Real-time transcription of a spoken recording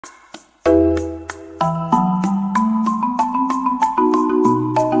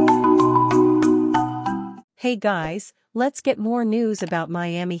Hey guys, let's get more news about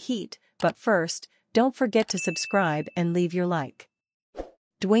Miami Heat, but first, don't forget to subscribe and leave your like.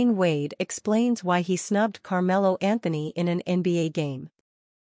 Dwayne Wade explains why he snubbed Carmelo Anthony in an NBA game.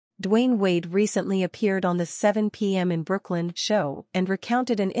 Dwayne Wade recently appeared on the 7 p.m. in Brooklyn show and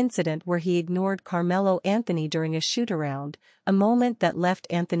recounted an incident where he ignored Carmelo Anthony during a shoot-around, a moment that left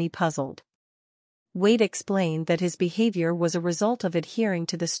Anthony puzzled. Wade explained that his behavior was a result of adhering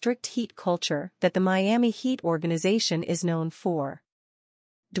to the strict Heat culture that the Miami Heat organization is known for.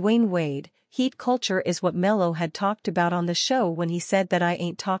 Dwayne Wade, Heat culture is what Melo had talked about on the show when he said that I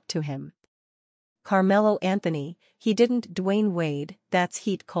ain't talked to him. Carmelo Anthony, he didn't. Dwayne Wade, that's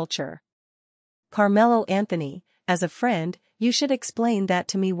Heat culture. Carmelo Anthony, as a friend, you should explain that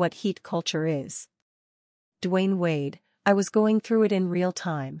to me what Heat culture is. Dwayne Wade, I was going through it in real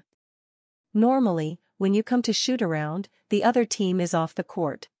time. Normally, when you come to shoot around, the other team is off the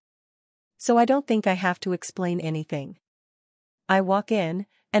court. So I don't think I have to explain anything. I walk in,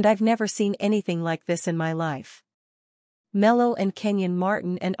 and I've never seen anything like this in my life. Melo and Kenyon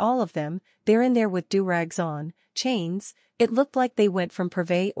Martin and all of them, they're in there with do-rags on, chains, it looked like they went from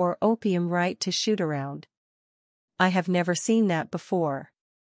Privé or Opium right to shoot around. I have never seen that before.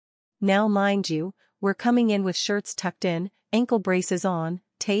 Now mind you, we're coming in with shirts tucked in, ankle braces on,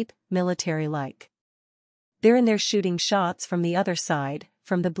 tape, military-like. They're in there shooting shots from the other side,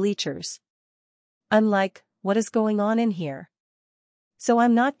 from the bleachers. I'm like, what is going on in here? So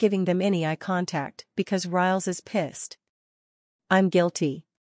I'm not giving them any eye contact because Riles is pissed. I'm guilty.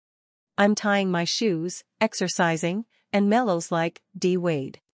 I'm tying my shoes, exercising, and Melo's like, D.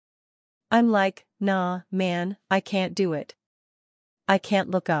 Wade. I'm like, nah, man, I can't do it. I can't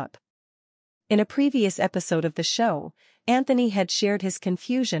look up. In a previous episode of the show, Anthony had shared his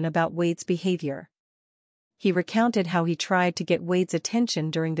confusion about Wade's behavior. He recounted how he tried to get Wade's attention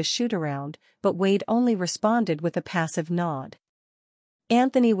during the shoot-around, but Wade only responded with a passive nod.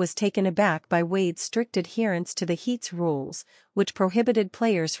 Anthony was taken aback by Wade's strict adherence to the Heat's rules, which prohibited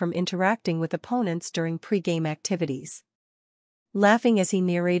players from interacting with opponents during pre-game activities. Laughing as he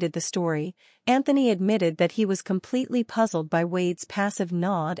narrated the story, Anthony admitted that he was completely puzzled by Wade's passive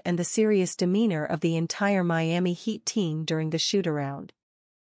nod and the serious demeanor of the entire Miami Heat team during the shoot-around.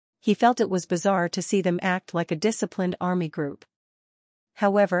 He felt it was bizarre to see them act like a disciplined army group.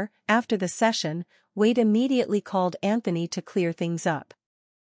 However, after the session, Wade immediately called Anthony to clear things up.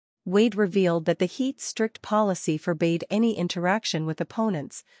 Wade revealed that the Heat's strict policy forbade any interaction with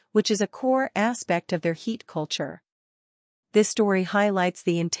opponents, which is a core aspect of their Heat culture. This story highlights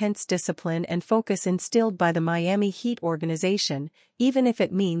the intense discipline and focus instilled by the Miami Heat organization, even if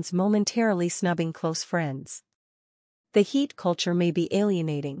it means momentarily snubbing close friends. The Heat culture may be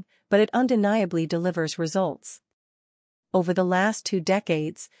alienating, but it undeniably delivers results. Over the last 2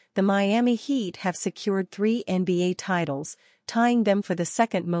 decades, the Miami Heat have secured 3 NBA titles, tying them for the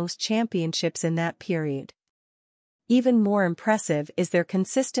second most championships in that period. Even more impressive is their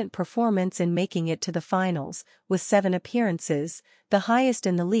consistent performance in making it to the finals, with 7 appearances, the highest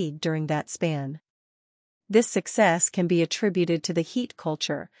in the league during that span. This success can be attributed to the Heat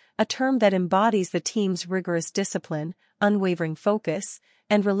culture, a term that embodies the team's rigorous discipline, unwavering focus,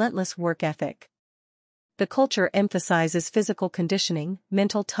 and relentless work ethic. The culture emphasizes physical conditioning,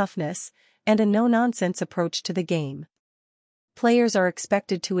 mental toughness, and a no-nonsense approach to the game. Players are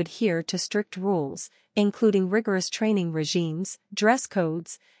expected to adhere to strict rules, including rigorous training regimes, dress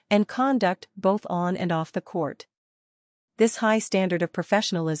codes, and conduct both on and off the court. This high standard of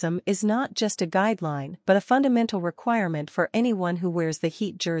professionalism is not just a guideline but a fundamental requirement for anyone who wears the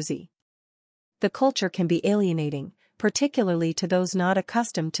Heat jersey. The culture can be alienating, particularly to those not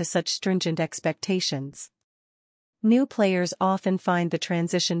accustomed to such stringent expectations. New players often find the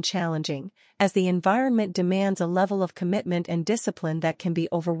transition challenging, as the environment demands a level of commitment and discipline that can be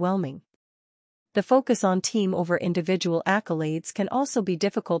overwhelming. The focus on team over individual accolades can also be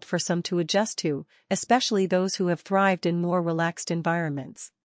difficult for some to adjust to, especially those who have thrived in more relaxed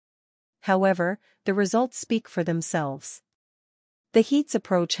environments. However, the results speak for themselves. The Heat's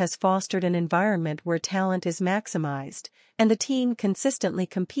approach has fostered an environment where talent is maximized, and the team consistently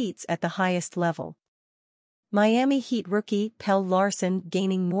competes at the highest level. Miami Heat rookie Pelle Larsson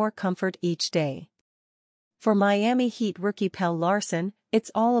gaining more comfort each day. For Miami Heat rookie Pelle Larsson,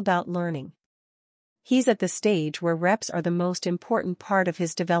 it's all about learning. He's at the stage where reps are the most important part of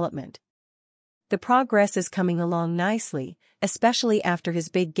his development. The progress is coming along nicely, especially after his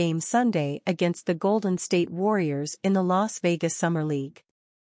big game Sunday against the Golden State Warriors in the Las Vegas Summer League.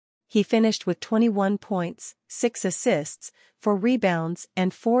 He finished with 21 points, 6 assists, 4 rebounds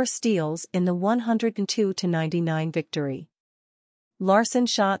and 4 steals in the 102-99 victory. Larson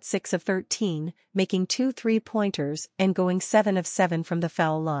shot 6 of 13, making 2 3-pointers and going 7 of 7 from the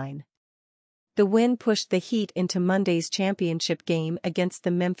foul line. The win pushed the Heat into Monday's championship game against the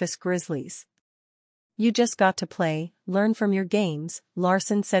Memphis Grizzlies. "You just got to play, learn from your games,"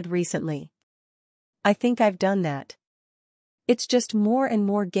 Larson said recently. "I think I've done that. It's just more and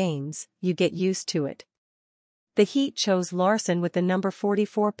more games, you get used to it." The Heat chose Larson with the number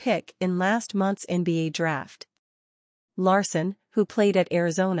 44 pick in last month's NBA draft. Larson, who played at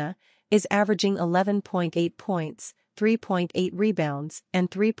Arizona, is averaging 11.8 points, 3.8 rebounds, and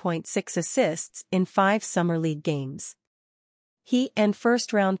 3.6 assists in 5 Summer League games. He and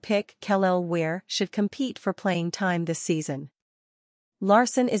first-round pick Kel'el Ware should compete for playing time this season.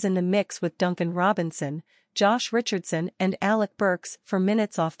 Larson is in the mix with Duncan Robinson, Josh Richardson, and Alec Burks for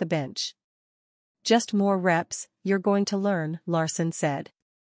minutes off the bench. "Just more reps, you're going to learn," Larson said.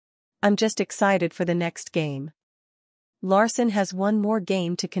 "I'm just excited for the next game." Larson has one more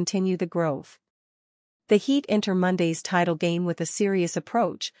game to continue the growth. The Heat enter Monday's title game with a serious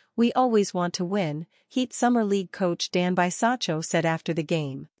approach. "We always want to win," Heat Summer League coach Dan Bisaccio said after the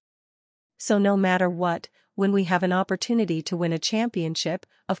game. "So no matter what, when we have an opportunity to win a championship,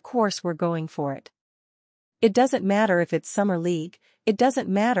 of course we're going for it. It doesn't matter if it's Summer League, it doesn't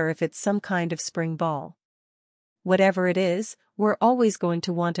matter if it's some kind of spring ball. Whatever it is, we're always going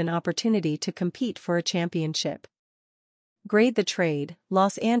to want an opportunity to compete for a championship." Grade the trade: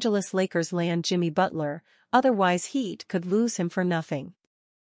 Los Angeles Lakers land Jimmy Butler, otherwise Heat could lose him for nothing.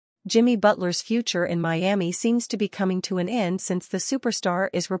 Jimmy Butler's future in Miami seems to be coming to an end since the superstar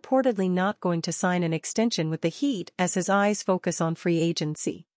is reportedly not going to sign an extension with the Heat as his eyes focus on free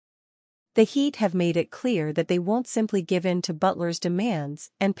agency. The Heat have made it clear that they won't simply give in to Butler's demands,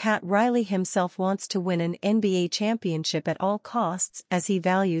 and Pat Riley himself wants to win an NBA championship at all costs as he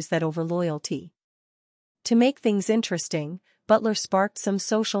values that over loyalty. To make things interesting, Butler sparked some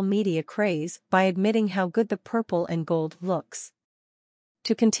social media craze by admitting how good the purple and gold looks.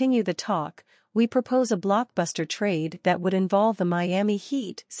 "To continue the talk, we propose a blockbuster trade that would involve the Miami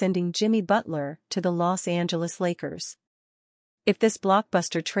Heat sending Jimmy Butler to the Los Angeles Lakers. If this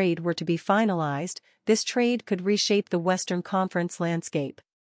blockbuster trade were to be finalized, this trade could reshape the Western Conference landscape.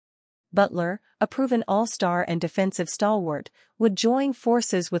 Butler, a proven all-star and defensive stalwart, would join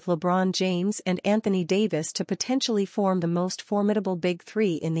forces with LeBron James and Anthony Davis to potentially form the most formidable Big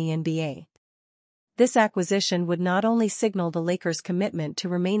Three in the NBA. This acquisition would not only signal the Lakers' commitment to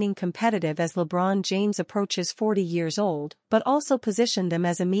remaining competitive as LeBron James approaches 40 years old, but also position them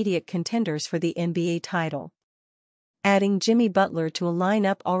as immediate contenders for the NBA title. Adding Jimmy Butler to a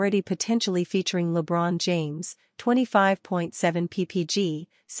lineup already potentially featuring LeBron James, 25.7 ppg,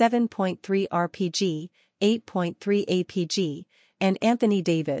 7.3 rpg, 8.3 apg, and Anthony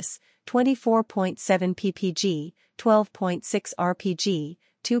Davis, 24.7 ppg, 12.6 rpg,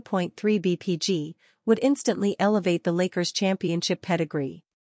 2.3 bpg, would instantly elevate the Lakers' championship pedigree.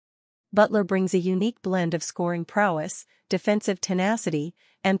 Butler brings a unique blend of scoring prowess, defensive tenacity,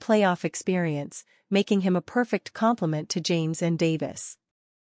 and playoff experience, making him a perfect complement to James and Davis.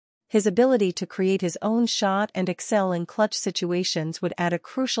 His ability to create his own shot and excel in clutch situations would add a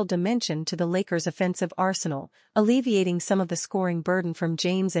crucial dimension to the Lakers' offensive arsenal, alleviating some of the scoring burden from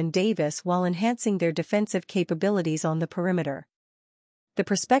James and Davis while enhancing their defensive capabilities on the perimeter. The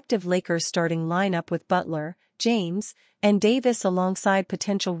prospective Lakers starting lineup with Butler, James, and Davis alongside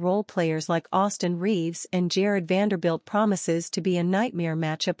potential role players like Austin Reeves and Jared Vanderbilt promises to be a nightmare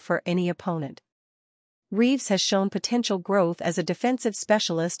matchup for any opponent. Reeves has shown potential growth as a defensive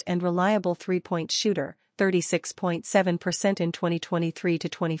specialist and reliable three-point shooter, 36.7% in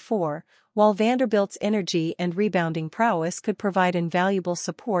 2023-24, while Vanderbilt's energy and rebounding prowess could provide invaluable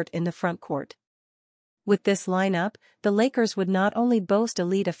support in the frontcourt. With this lineup, the Lakers would not only boast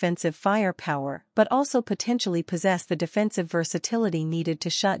elite offensive firepower but also potentially possess the defensive versatility needed to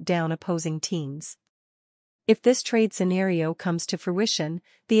shut down opposing teams. If this trade scenario comes to fruition,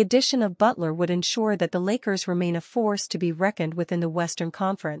 the addition of Butler would ensure that the Lakers remain a force to be reckoned with in the Western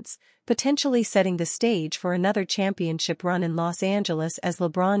Conference, potentially setting the stage for another championship run in Los Angeles as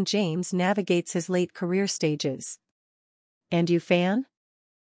LeBron James navigates his late career stages. And you, fan?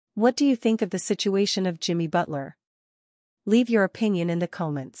 What do you think of the situation of Jimmy Butler? Leave your opinion in the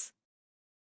comments.